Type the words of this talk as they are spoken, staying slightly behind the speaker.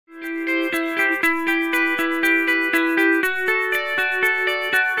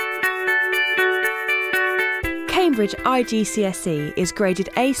average IGCSE is graded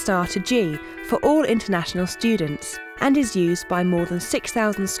A* to G for all international students and is used by more than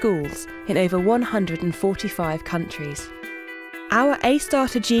 6,000 schools in over 145 countries. Our A*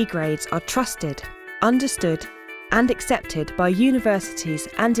 to G grades are trusted, understood and accepted by universities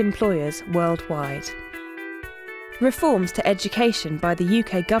and employers worldwide. Reforms to education by the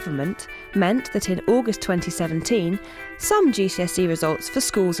UK government meant that in August 2017, some GCSE results for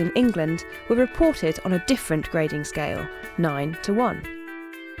schools in England were reported on a different grading scale, 9 to 1.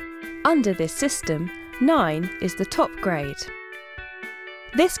 Under this system, 9 is the top grade.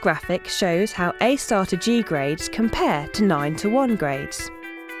 This graphic shows how A* to G grades compare to 9 to 1 grades.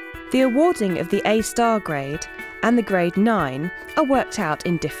 The awarding of the A* grade and the grade 9 are worked out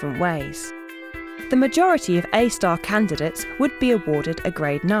in different ways. The majority of A* candidates would be awarded a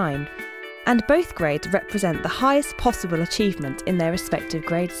grade 9, and both grades represent the highest possible achievement in their respective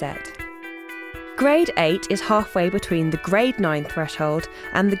grade set. Grade 8 is halfway between the grade 9 threshold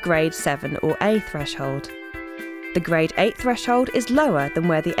and the grade 7 or A threshold. The grade 8 threshold is lower than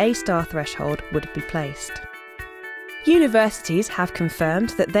where the A* threshold would be placed. Universities have confirmed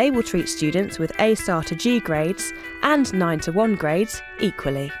that they will treat students with A* to G grades and 9 to 1 grades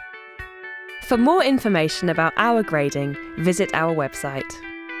equally. For more information about our grading, visit our website.